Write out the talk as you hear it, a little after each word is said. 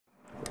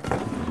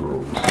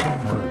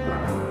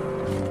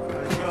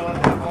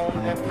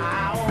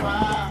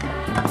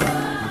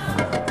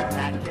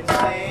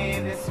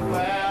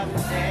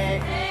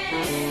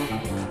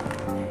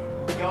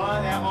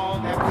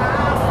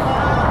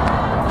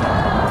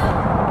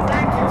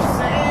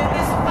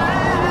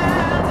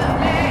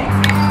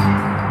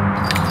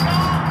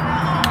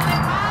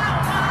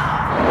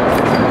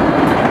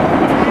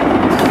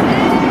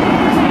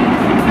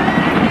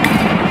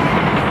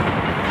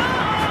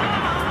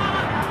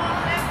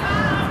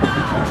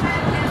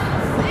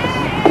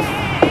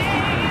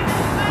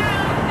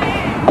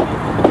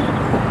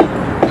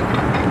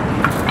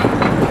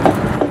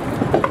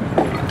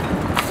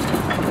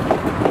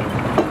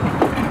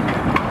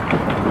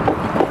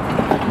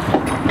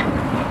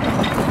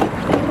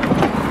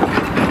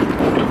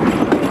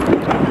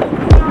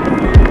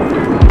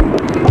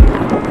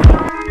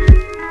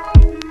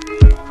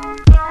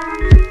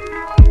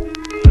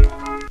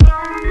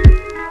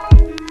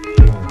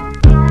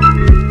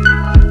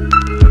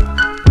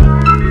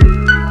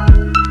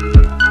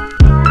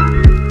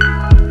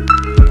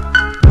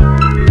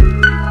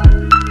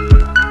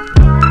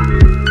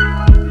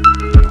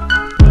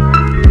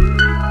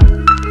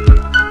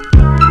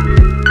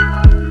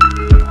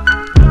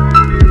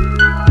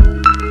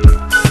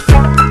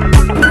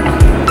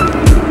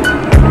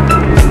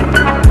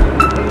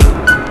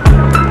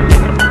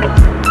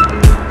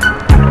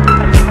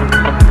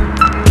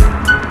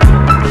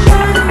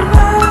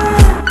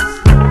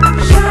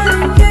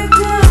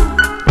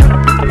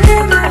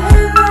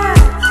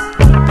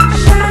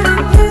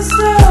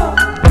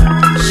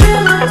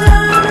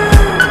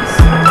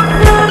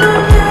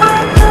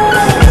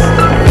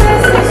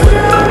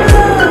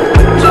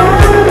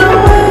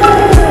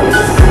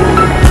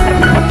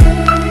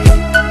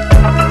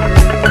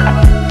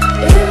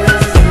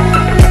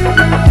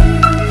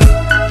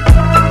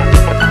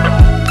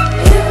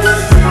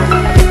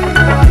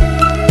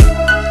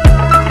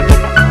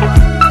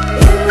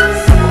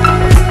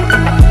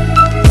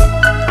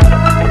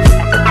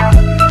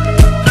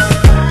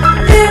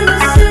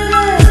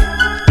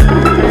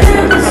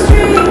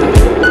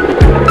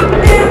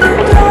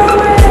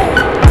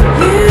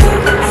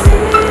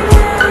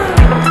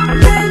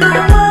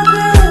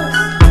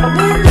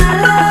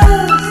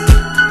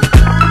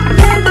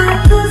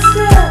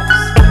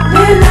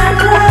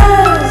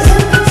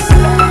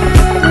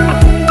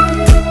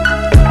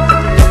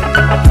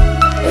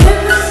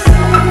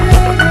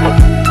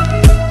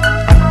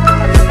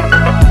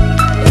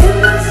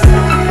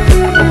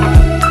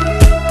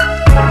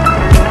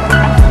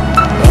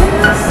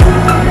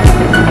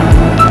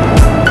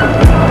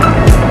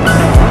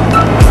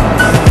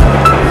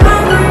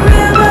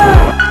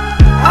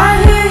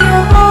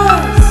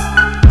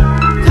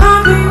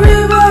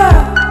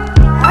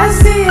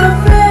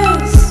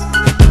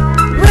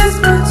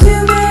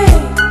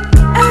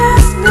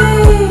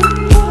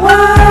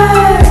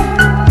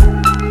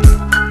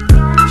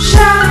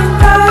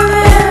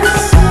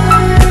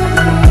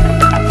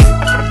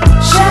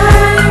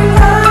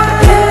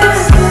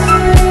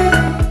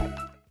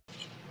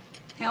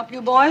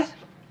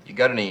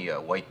Got any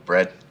white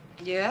bread?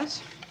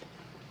 Yes.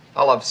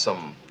 I'll have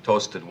some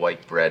toasted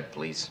white bread,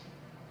 please.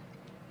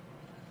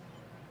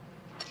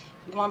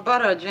 You want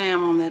butter or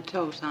jam on that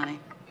toast, honey?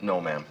 No,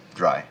 ma'am.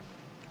 Dry.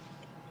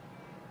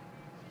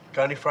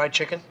 Got any fried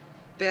chicken?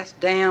 Best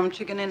damn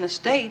chicken in the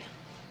state.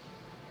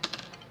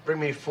 Bring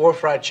me 4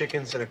 fried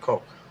chickens and a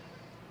Coke.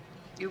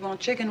 You want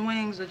chicken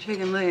wings or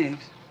chicken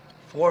legs?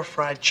 4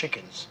 fried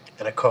chickens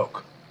and a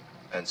Coke.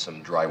 And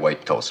some dry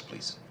white toast,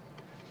 please.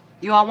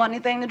 You all want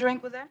anything to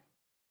drink with that?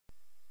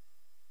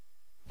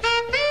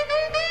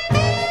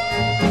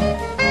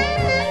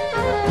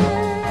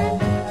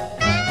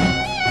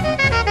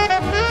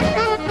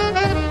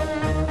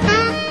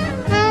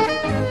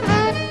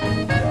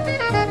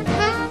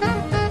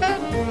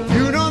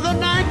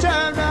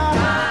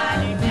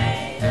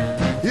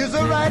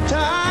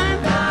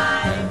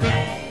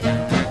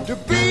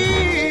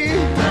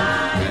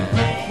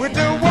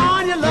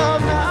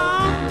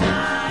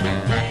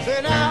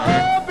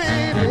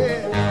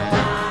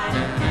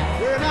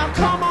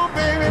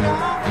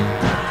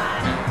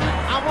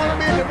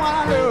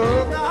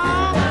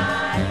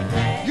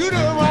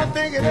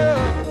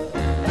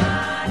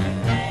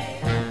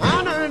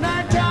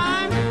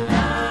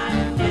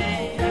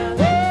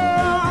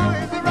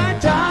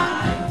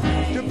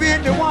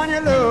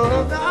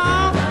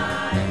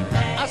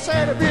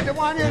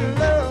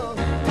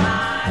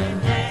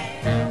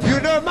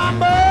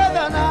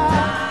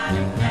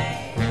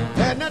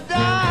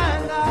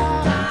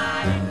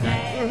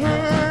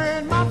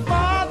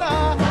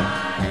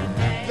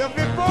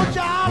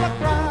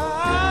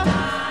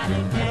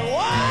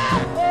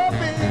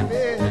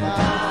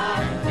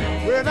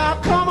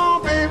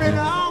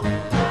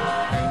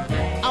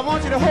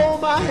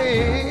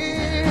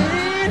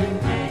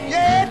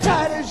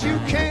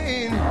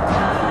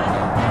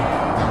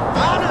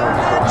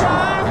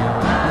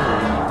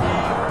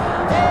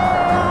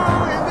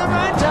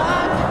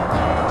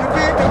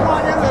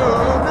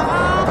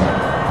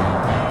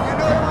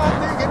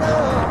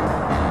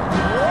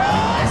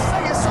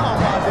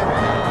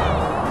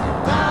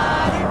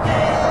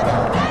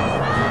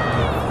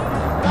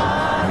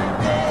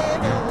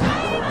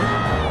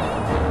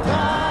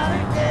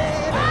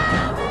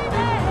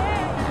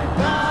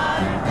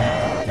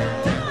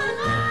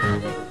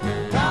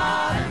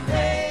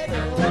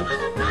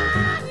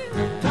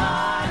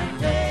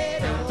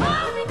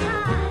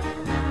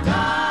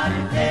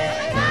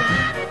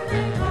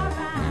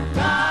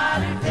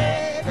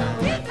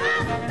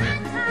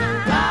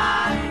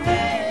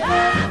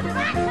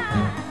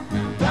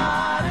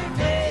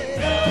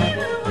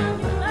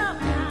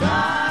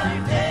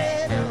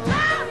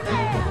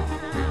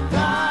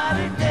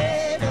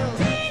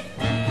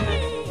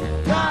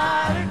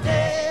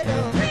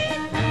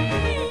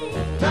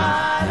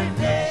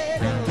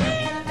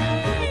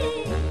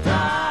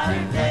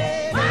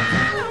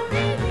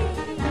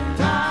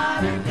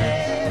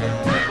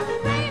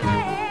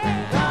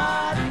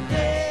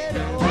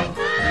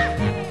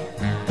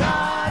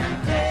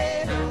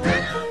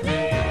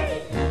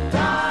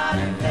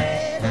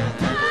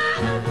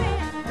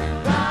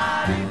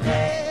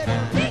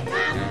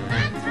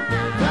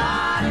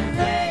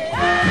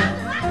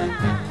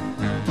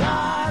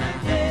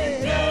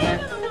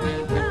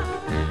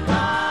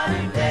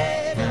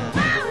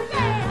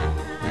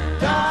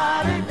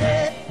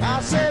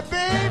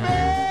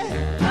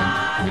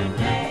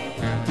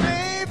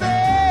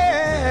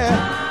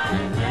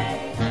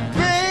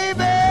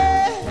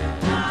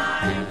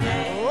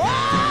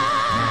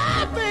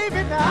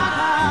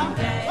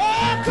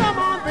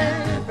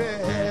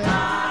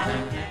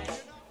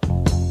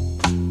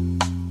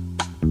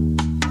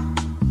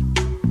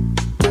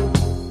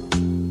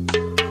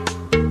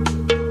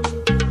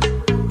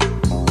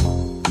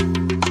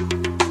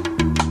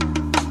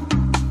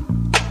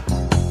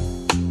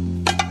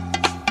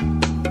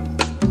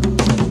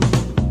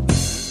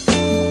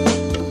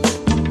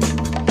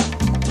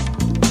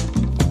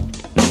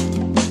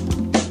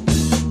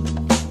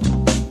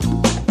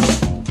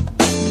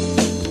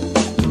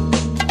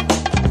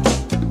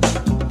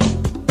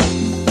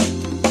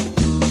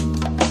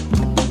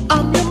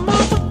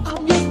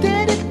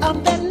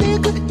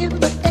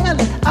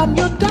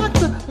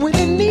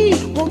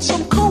 want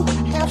some coke,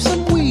 have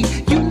some weed.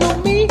 You know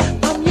me,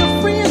 I'm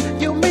your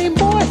friend, your main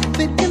boy,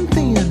 thick and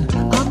thin.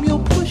 I'm your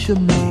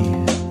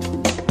pusherman.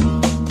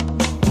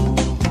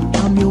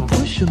 I'm your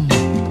pusherman.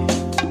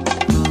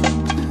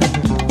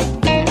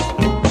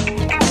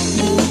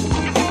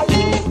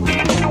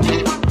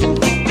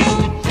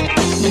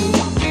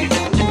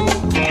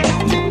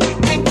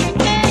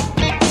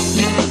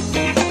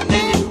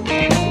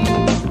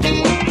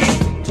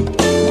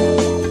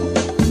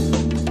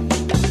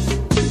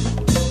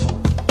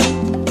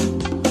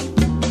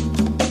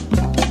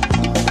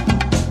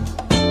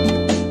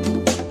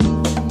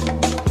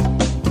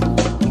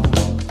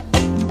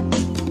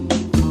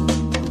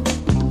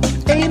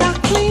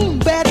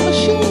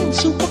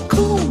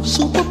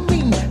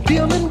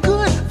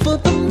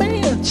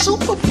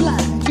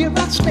 Superfly, here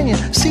I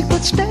stand,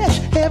 secret stash,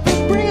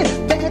 heavy bread,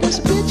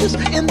 baddest bitches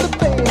in the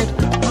bed.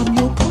 I'm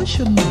your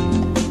pusherman.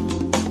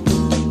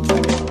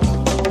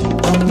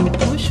 I'm your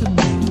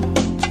pusherman.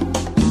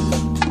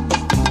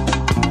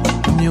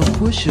 I'm your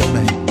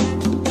pusherman.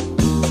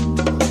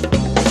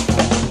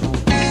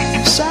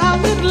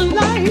 Silent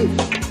life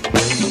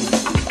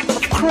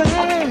of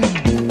crime.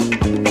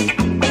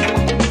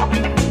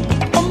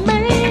 A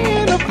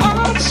man of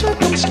odd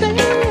circumstance.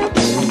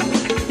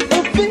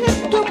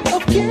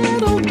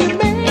 Ghetto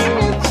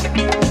demands,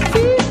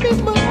 feed me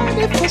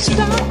money for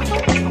stop,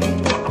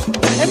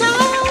 and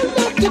I'll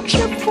let you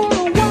trip for a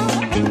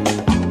while.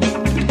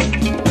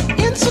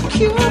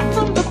 Insecure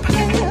from the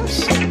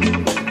past,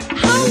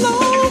 how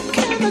long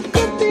can a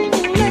good thing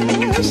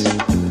last?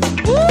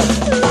 Ooh,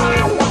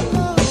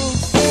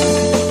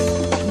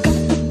 got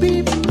to be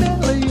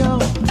mellow,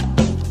 y'all.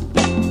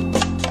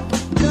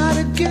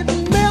 Gotta get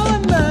mellow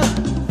now.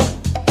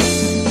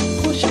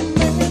 Push a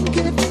man,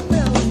 get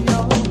mellow,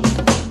 y'all.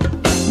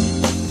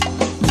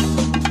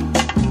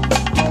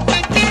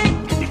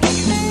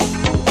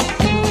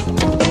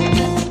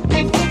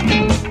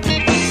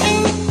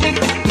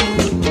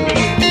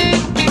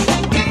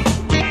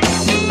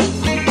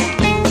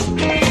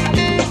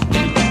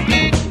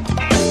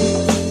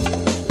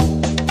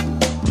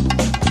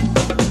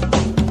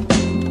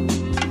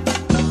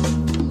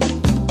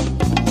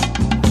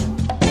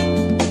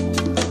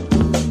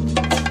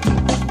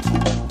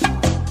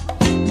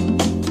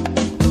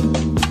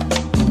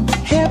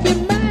 Heavy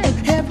mind,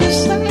 heavy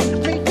sight,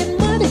 making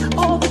money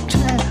all the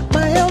time.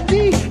 My LD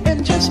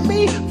and just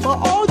me for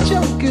all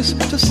junkies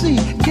to see.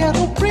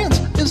 Ghetto Prince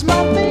is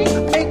my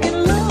thing,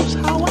 making love's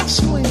how I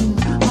swing.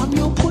 I'm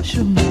your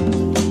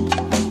pusherman.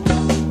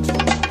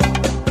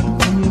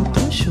 I'm your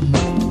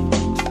pusherman.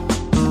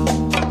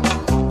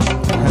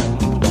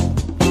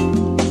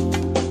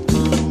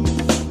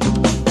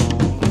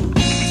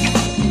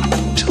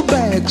 2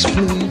 bags,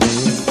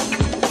 please,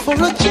 for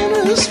a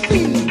generous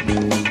fee.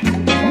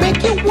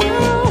 Make your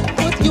world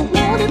what you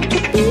want it to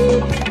be.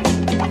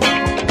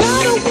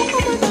 Got a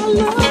woman I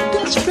love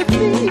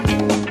desperately.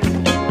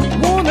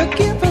 Wanna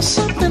give her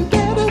something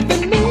better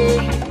than me.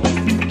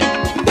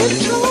 Been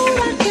told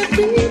I can't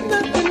be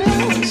nothing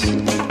else.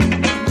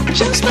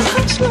 Just a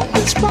hustler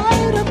in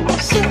spite of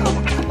myself.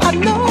 I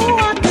know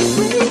I can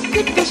make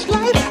it. This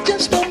life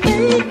just don't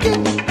make it.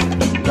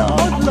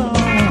 Lord, Lord,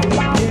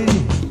 yeah.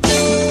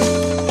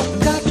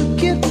 Got to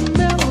get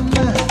mellow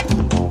now.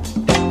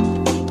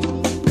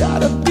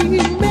 Gotta be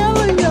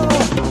mellow, y'all.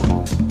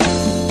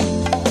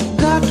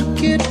 Got to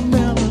get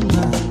mellow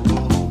now.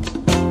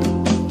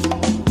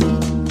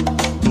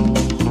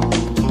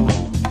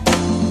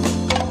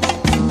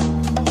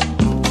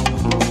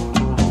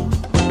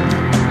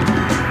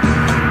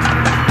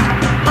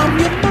 I'm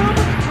your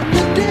mama, I'm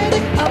your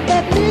daddy, I'm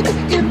that nigga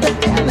in the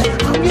alley.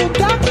 I'm your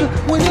doctor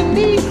when you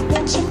need,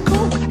 want some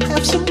coke,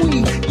 have some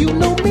weed. You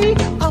know me,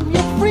 I'm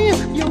your friend,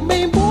 your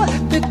main boy,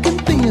 thick and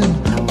thin.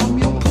 I'm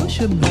your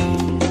pusherman.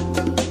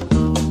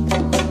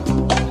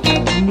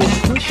 I'm your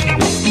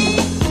pusherman.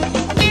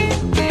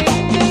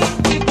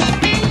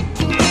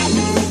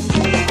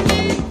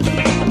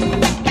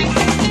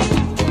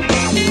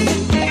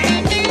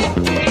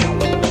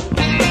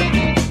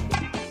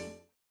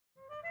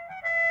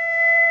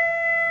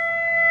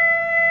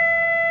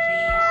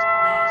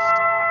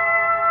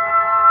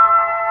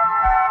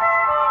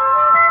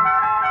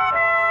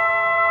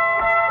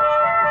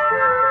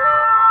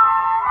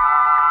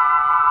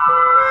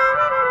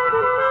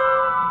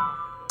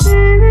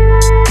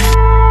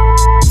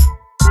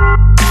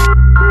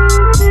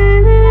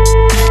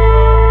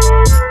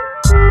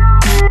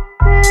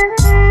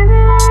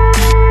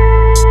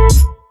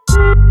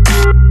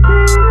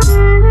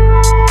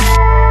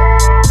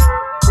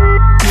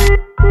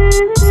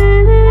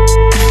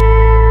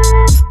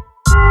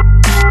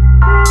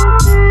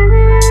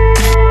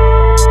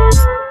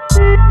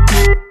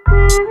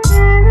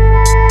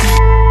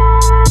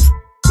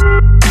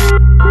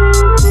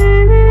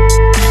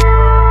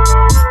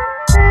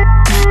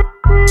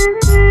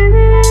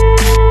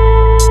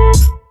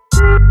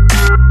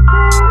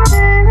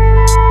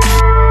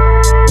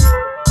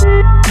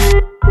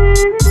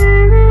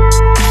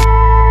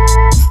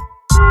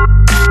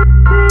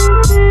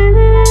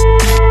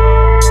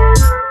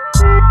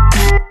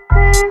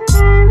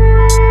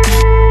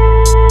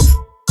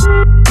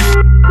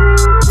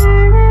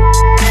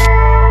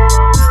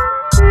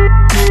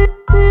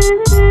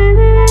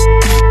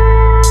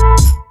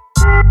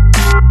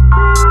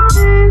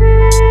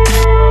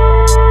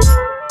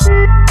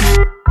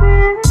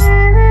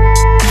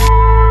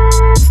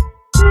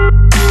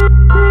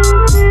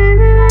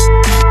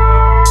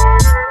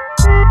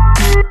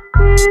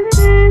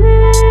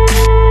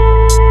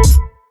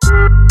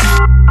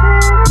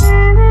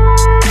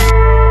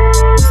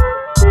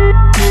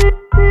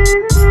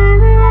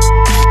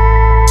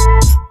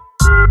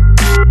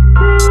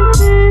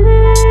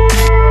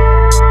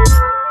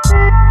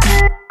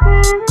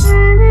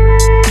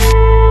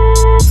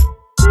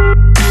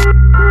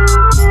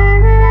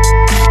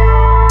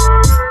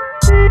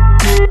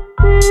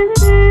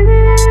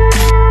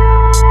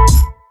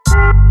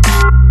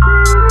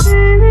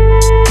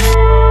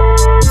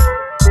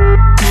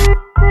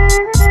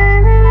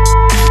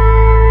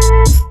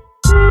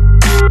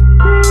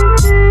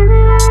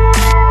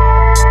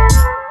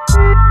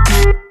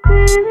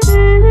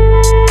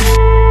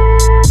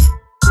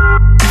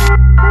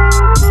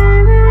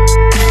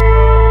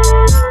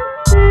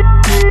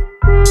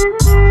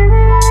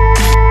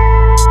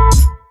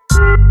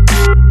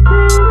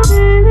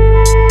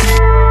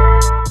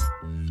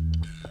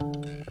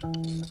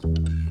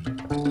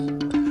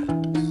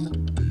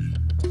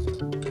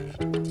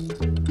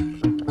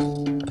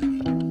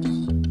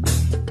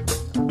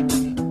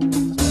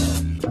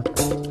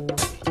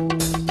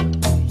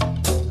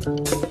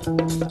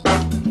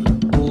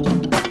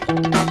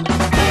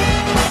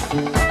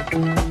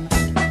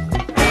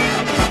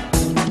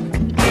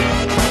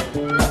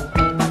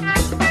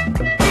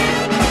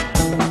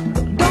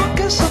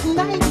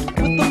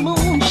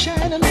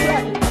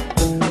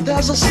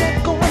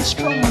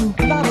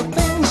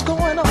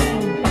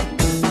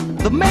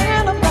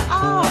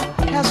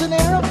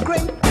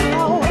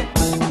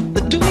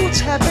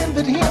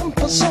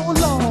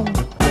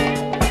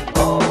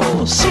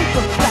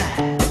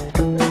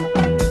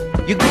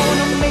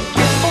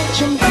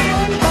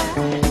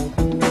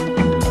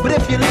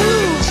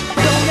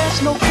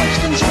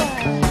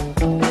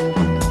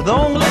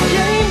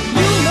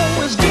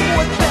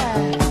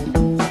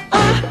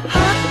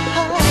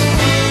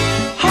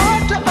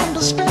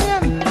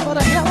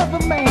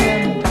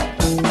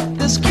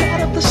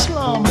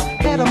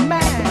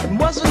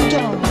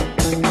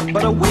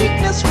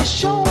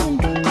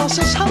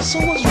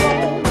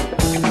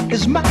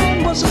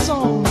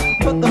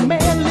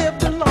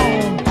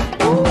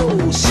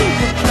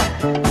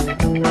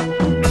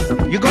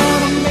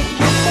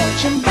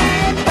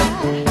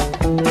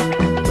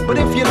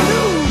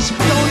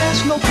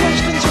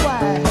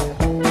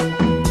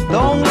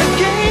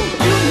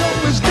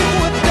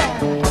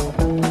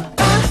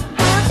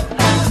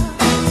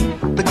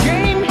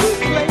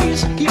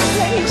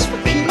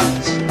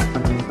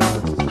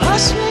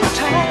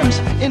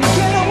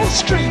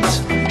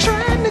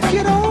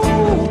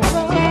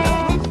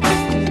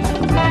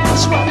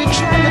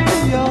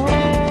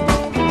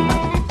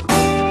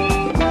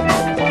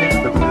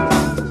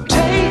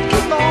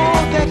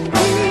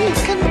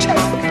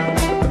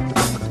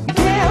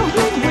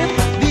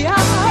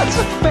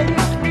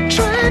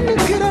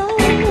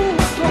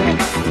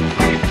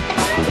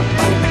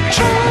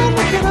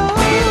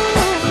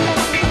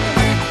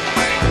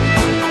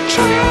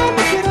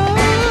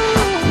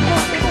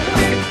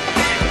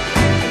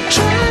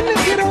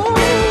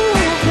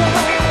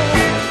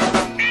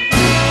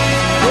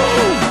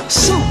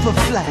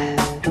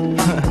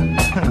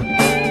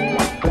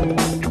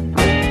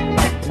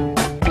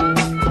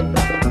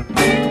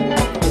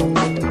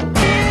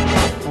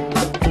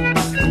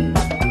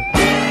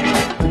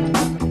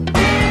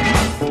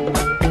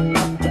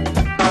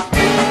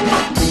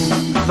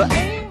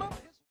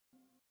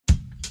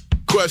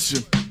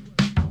 Question.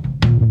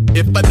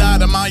 If I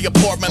died in my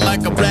apartment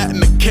like a rat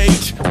in a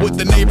cage, would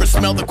the neighbors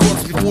smell the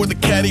corpse before the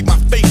cat ate my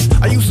face?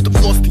 I used to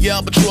floss the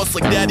albatross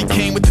like daddy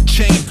came with the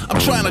chain. I'm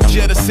trying to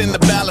jettison the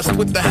ballast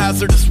with the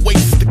hazardous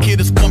waste. The kid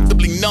is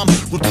comfortably numb,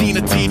 routine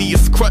a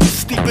tedious crutch.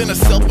 Steep in a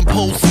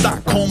self-imposed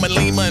Stockholm and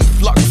Lima in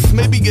flux.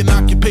 Maybe an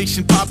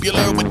occupation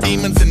popular with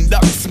demons and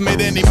ducks.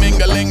 Made any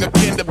mingling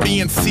akin to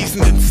being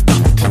seasoned and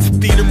stuffed. It's a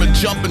theater of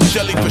jumping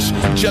jellyfish,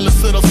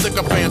 jealous little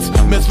sycophants.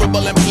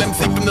 Miserable and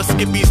flimsy from the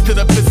skippies to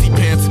the pissy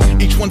pants.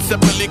 Each one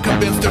separately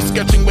convinced they're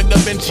sketching with Da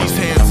Vinci's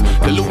hands.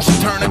 Delusion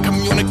turn a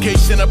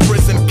communication a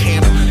prison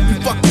camp. You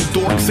fucking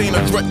dorks ain't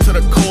a threat to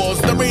the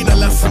cause. There ain't a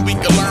lesson we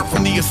can learn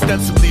from the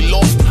ostensibly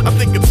lost. I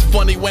think it's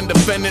funny when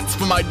defendants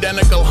from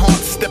identical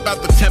haunts step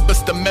out the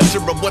tempest to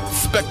measure of what the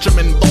spectrum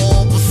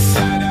involves.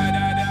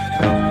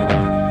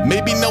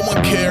 Maybe no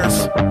one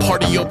cares.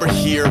 Party over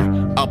here,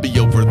 I'll be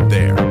over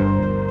there.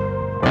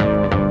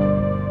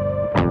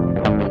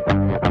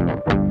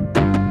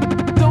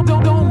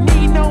 Don't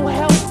need no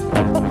help.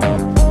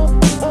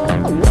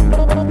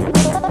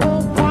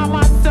 By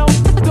myself,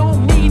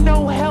 don't need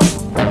no help.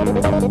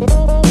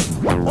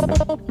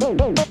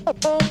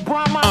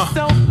 By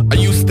myself. I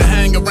used to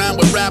hang around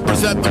with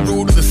rappers at the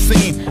root of the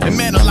scene. It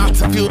meant a lot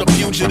to feel the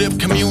fugitive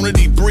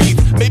community breathe.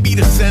 Maybe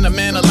the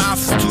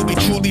sentimentalized is to be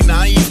truly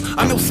naive.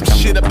 I know some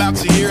shit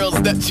about your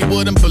heroes that you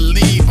wouldn't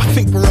believe. I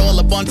think we're all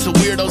a bunch of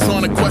weirdos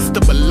on a quest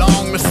to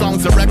belong. The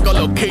songs are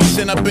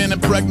echolocation up in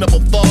impregnable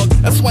fog.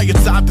 That's why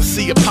it's odd to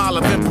see a pile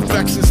of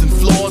imperfections and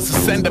flaws.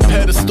 Ascend a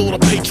pedestal to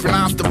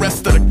patronize the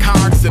rest of the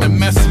cards in a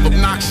mess of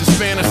obnoxious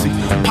fantasy,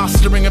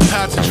 posturing and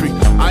pageantry.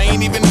 I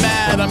ain't even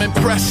mad, I'm I'm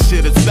impressed,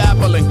 shit, it's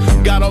baffling.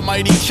 God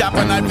almighty,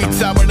 chopping ivory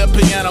tower the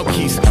piano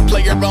keys.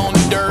 Play your own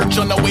dirge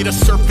on the way to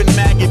surfing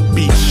Maggot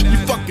Beach. You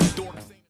fucking